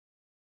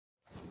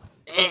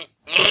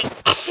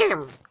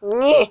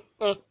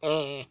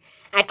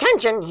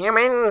Attention,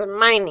 humans.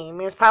 My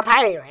name is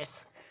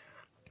Papyrus.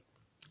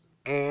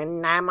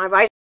 And my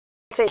voice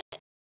is...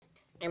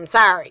 I'm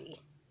sorry.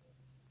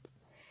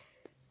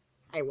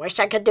 I wish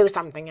I could do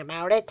something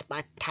about it,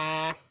 but,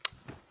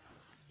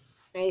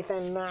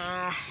 Nathan,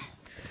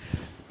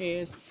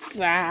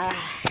 is,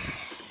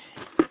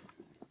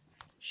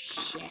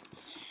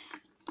 shit.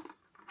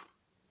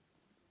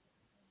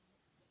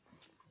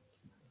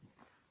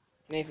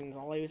 Nathan's a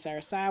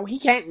loser, so he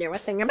can't do a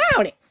thing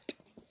about it.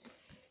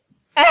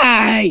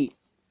 Hey!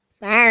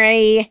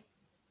 Sorry.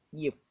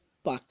 You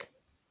fuck.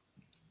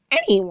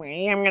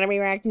 Anyway, I'm gonna be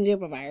reacting to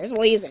Papyrus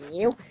using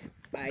you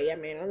by a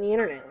man on the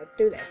internet. Let's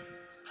do this.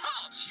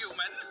 Halt,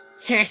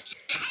 human!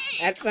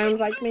 That sounds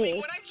like me.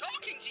 When I'm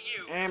talking to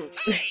you.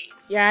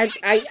 Yeah,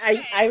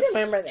 I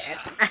remember this.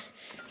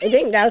 It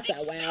didn't go so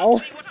well.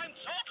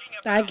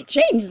 I could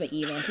change the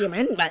evil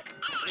human, but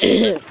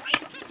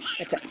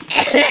it's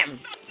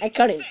I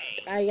couldn't.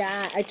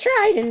 I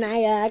tried and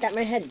I got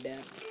my head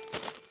done.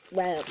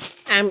 Well,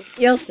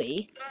 you'll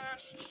see.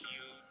 First,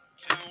 you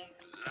don't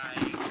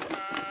like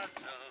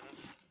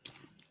puzzles,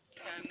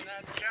 and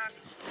that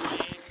just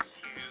makes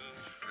you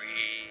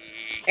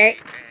free. It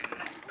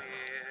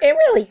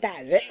really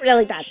does. It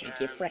really does make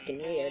you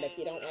frickin' weird. If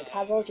you don't like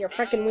puzzles, you're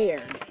frickin'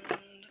 weird.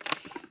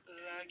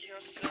 Like you're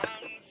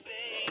something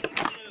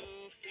to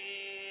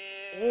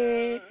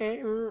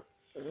fear.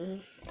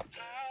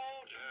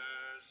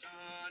 Powders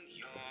on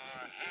your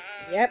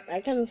hands. Yep,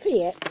 I can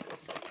see it.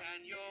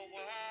 And you're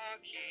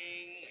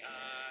walking a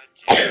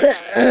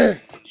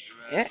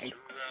dangerous road.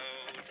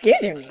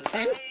 Excuse you,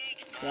 Nathan.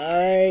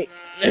 Sorry.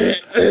 You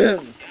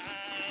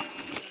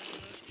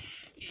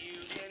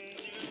can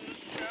do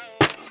so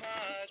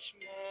much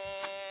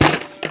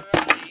more, I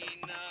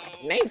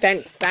know.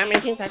 Nathan, stop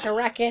making such a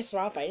ruckus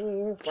while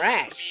fighting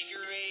fresh.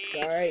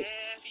 Sorry. If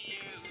you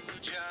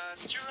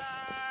just try,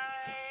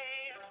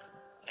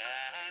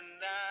 and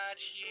that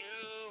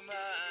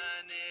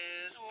human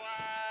is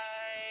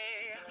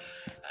why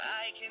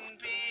I can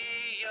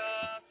be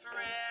your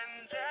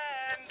friend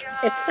and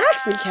guide. It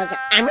sucks because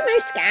I'm a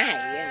nice guy,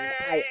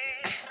 and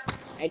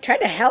I tried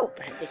to help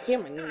the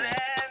human, but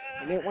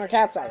it didn't work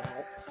out so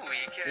well. We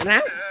can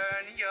turn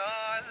your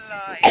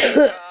life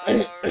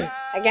around.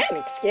 Again,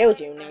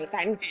 excuse you,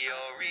 Nathan. Your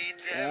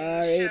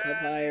Sorry, redemption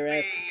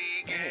Papyrus.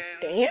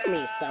 God damn,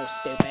 he's so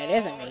stupid,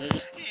 isn't he?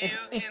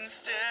 You can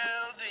still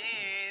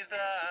be the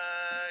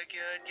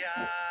good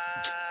guy.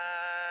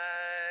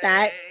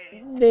 That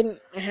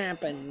didn't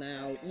happen,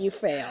 though. You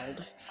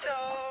failed. So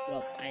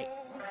Well,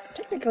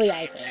 technically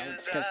I failed,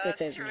 because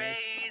this is me.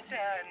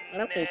 Why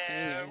don't we sing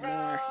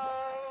anymore?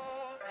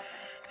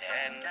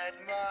 And let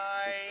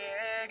my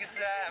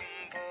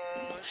example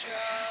show.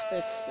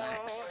 This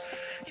sucks.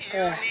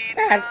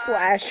 Bad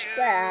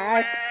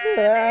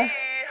flashbacks.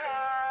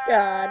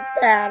 God,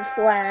 bad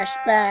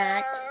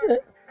flashbacks.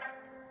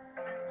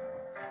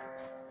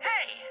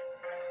 Hey!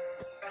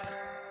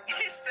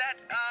 Is that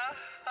a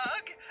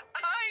hug?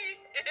 I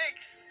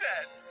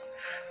accept.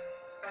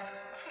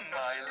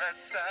 My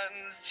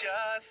lessons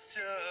just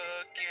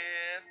took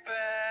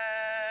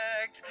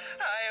effect.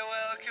 I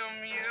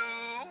welcome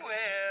you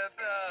with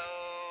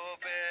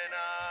open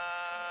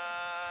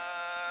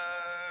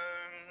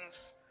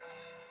arms.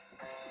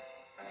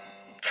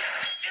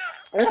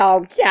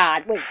 Oh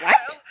God, wait,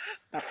 what?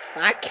 The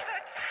fuck?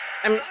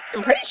 I'm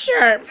pretty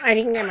sure I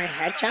didn't get my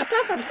head chopped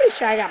off. I'm pretty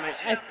sure I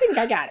think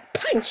I got it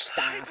punched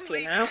off,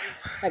 you know?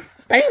 Like,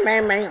 bam,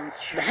 bam, bam.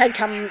 The head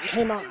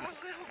came off.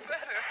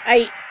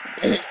 At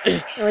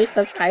least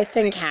that's what I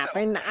think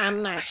happened.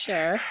 I'm not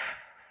sure.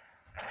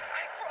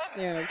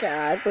 Oh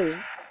God, please.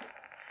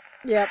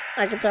 Yep,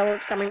 I can tell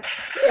it's coming.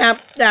 Yep,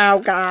 oh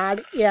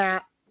God, yeah.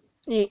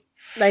 Yep.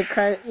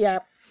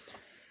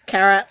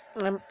 Kara,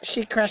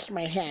 she crushed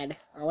my head.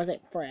 Or was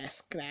it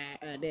Frisk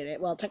that did it?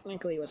 Well,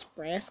 technically it was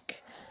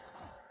Frisk.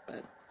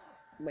 But,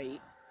 wait.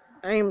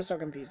 I am so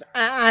confused.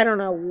 I don't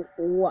know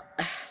what...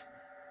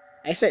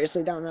 I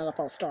seriously don't know the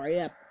full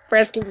story.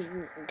 Frisk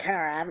and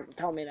Kara haven't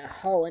told me the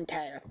whole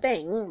entire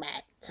thing,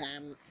 but,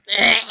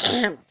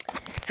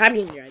 hope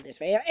you enjoyed this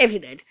video. If you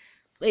did,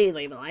 please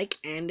leave a like.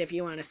 And if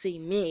you want to see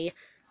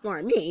more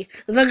of me,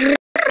 the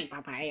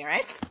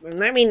Papyrus, then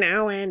let me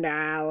know, and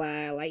I'll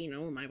let you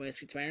know when my voice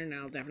gets better, and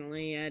I'll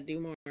definitely do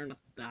more. What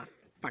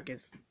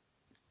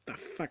the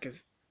fuck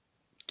is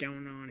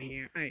going on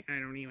here? I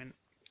don't even,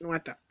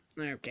 what the,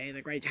 okay,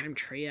 the Great Time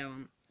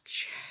Trio,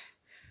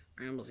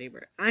 Ramble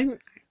Zebra, I'm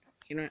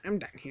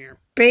done here.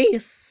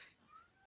 Peace.